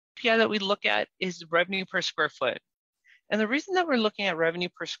KPI that we look at is revenue per square foot. And the reason that we're looking at revenue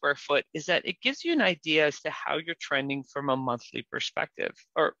per square foot is that it gives you an idea as to how you're trending from a monthly perspective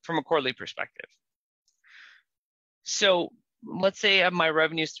or from a quarterly perspective. So let's say my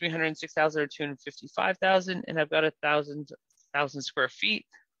revenue is 306,000 or 255,000, and I've got 1,000 square feet.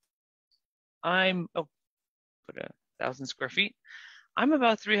 Put 1,000 square feet. I'm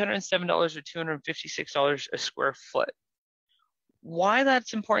about $307 or $256 a square foot. Why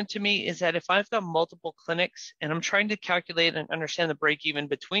that's important to me is that if I've got multiple clinics and I'm trying to calculate and understand the break even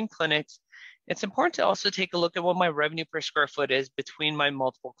between clinics, it's important to also take a look at what my revenue per square foot is between my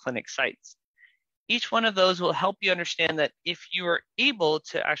multiple clinic sites. Each one of those will help you understand that if you are able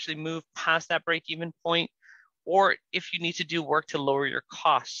to actually move past that break even point, or if you need to do work to lower your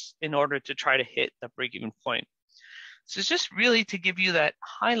costs in order to try to hit that break even point. So it's just really to give you that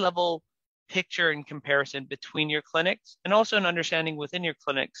high level picture and comparison between your clinics and also an understanding within your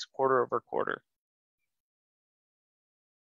clinics quarter over quarter.